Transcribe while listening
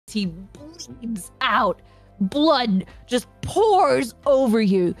He bleeds out. Blood just pours over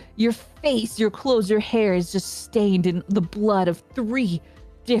you. Your face, your clothes, your hair is just stained in the blood of 3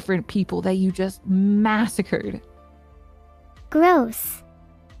 different people that you just massacred. Gross.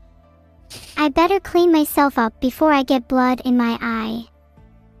 I better clean myself up before I get blood in my eye.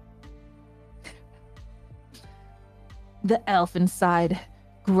 The elf inside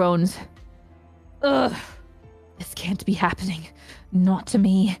groans. Ugh, this can't be happening. Not to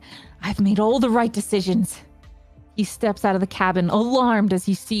me. I've made all the right decisions. He steps out of the cabin, alarmed as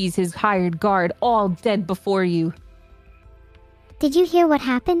he sees his hired guard all dead before you. Did you hear what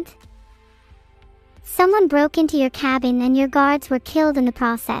happened? Someone broke into your cabin and your guards were killed in the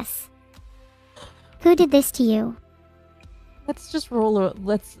process. Who did this to you? Let's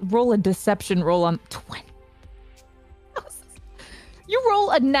roll a deception roll on 20. You roll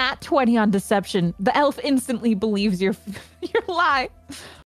a nat 20 on deception. The elf instantly believes your lie.